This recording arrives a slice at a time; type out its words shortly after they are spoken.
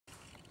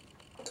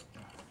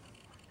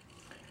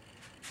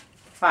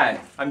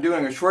Hi, I'm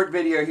doing a short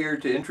video here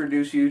to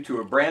introduce you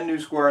to a brand new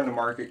square on the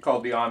market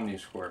called the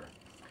OmniSquare.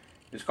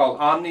 It's called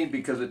Omni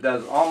because it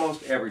does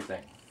almost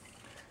everything.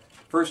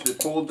 First, it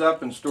folds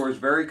up and stores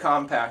very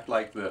compact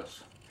like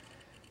this.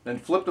 Then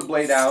flip the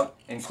blade out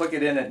and click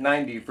it in at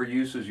 90 for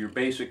use as your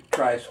basic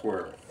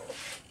tri-square.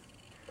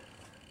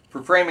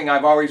 For framing,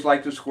 I've always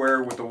liked a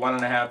square with a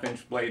 1.5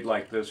 inch blade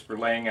like this for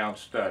laying out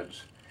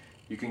studs.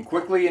 You can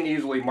quickly and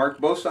easily mark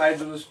both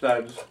sides of the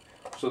studs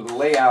so the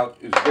layout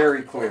is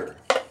very clear.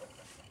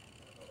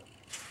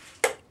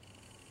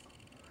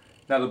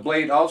 Now the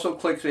blade also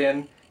clicks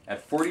in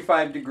at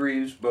 45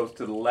 degrees both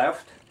to the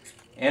left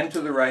and to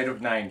the right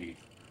of 90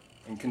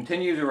 and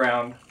continues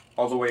around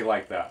all the way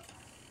like that.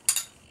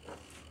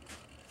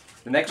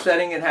 The next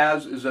setting it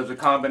has is as a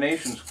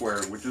combination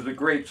square, which is a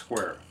great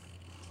square.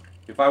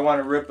 If I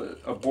want to rip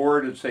a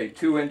board at say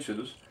 2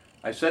 inches,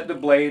 I set the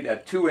blade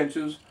at 2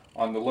 inches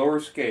on the lower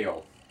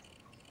scale.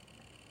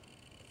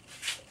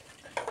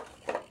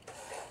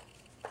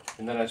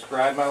 And then I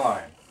scribe my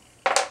line.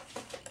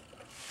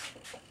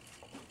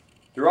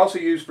 They're also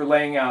used for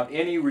laying out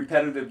any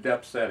repetitive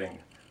depth setting,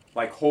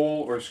 like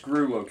hole or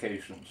screw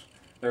locations.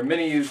 There are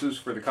many uses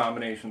for the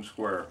combination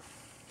square.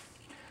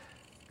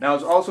 Now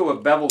it's also a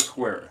bevel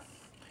square.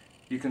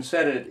 You can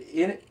set it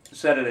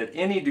at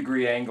any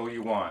degree angle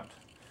you want.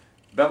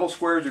 Bevel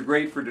squares are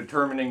great for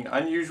determining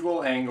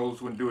unusual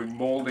angles when doing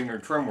molding or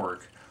trim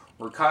work,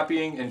 or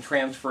copying and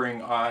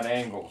transferring odd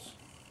angles.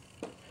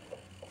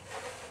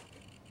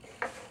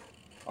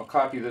 I'll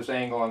copy this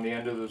angle on the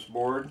end of this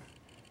board,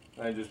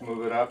 and I just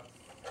move it up,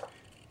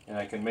 and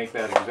I can make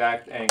that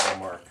exact angle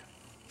mark.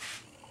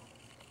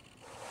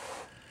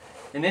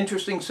 An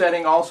interesting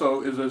setting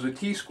also is as a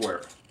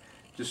T-square.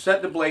 Just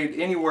set the blade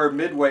anywhere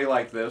midway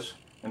like this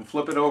and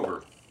flip it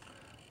over.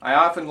 I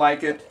often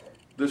like it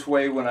this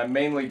way when I'm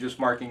mainly just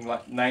marking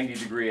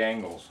 90-degree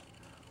angles.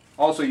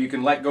 Also, you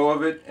can let go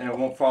of it and it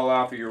won't fall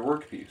off of your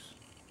workpiece.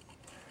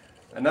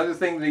 Another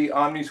thing the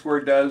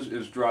OmniSquare does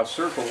is draw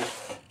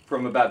circles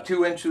from about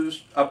 2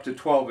 inches up to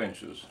 12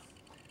 inches.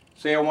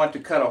 Say I want to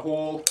cut a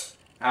hole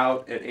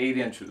out at 8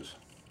 inches.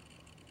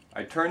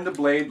 I turn the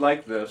blade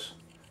like this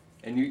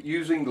and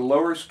using the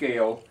lower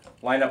scale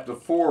line up the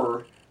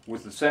 4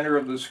 with the center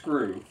of the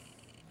screw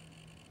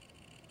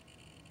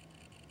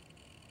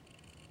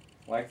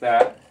like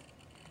that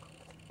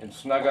and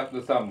snug up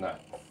the thumb nut.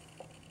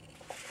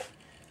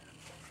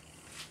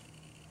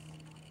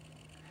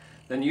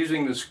 Then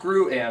using the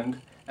screw end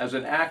as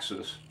an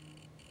axis,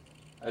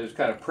 I just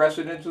kind of press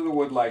it into the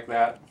wood like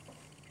that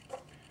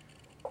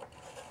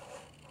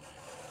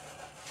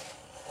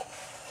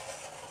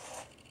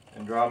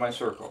and draw my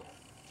circle.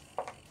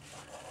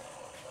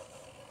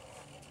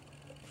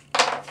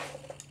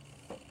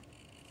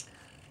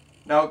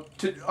 Now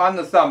on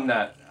the thumb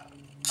nut,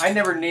 I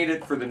never need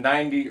it for the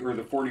 90 or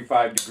the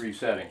 45 degree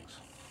settings.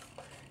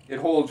 It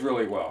holds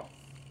really well.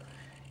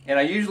 And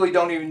I usually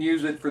don't even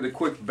use it for the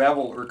quick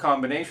bevel or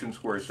combination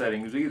square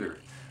settings either,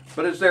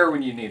 but it's there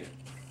when you need it.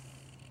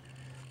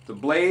 The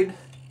blade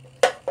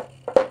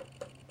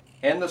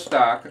and the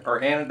stock are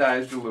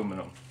anodized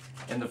aluminum,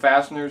 and the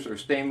fasteners are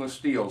stainless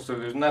steel, so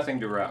there's nothing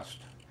to rust.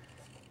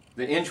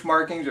 The inch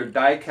markings are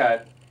die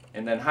cut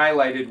and then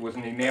highlighted with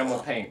an enamel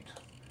paint.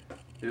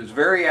 It is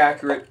very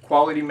accurate,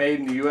 quality made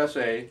in the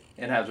USA,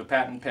 and has a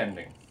patent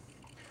pending.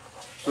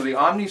 So the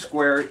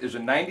OmniSquare is a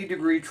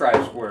 90-degree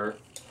tri-square,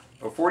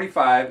 a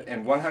 45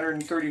 and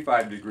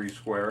 135 degree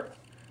square,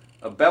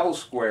 a bevel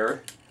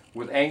square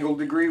with angled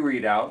degree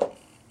readout,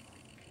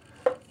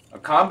 a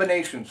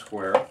combination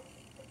square,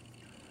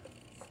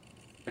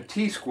 a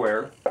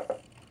T-square,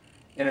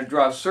 and it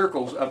draws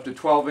circles up to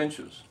 12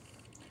 inches.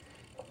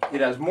 It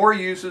has more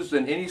uses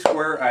than any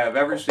square I have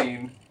ever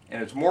seen,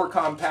 and it's more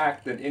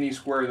compact than any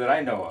square that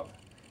I know of.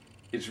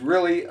 It's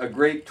really a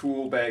great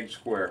tool bag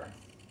square.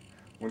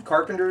 When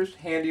carpenters,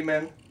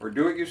 handymen, or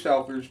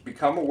do-it-yourselfers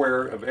become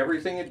aware of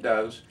everything it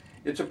does,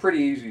 it's a pretty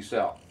easy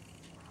sell.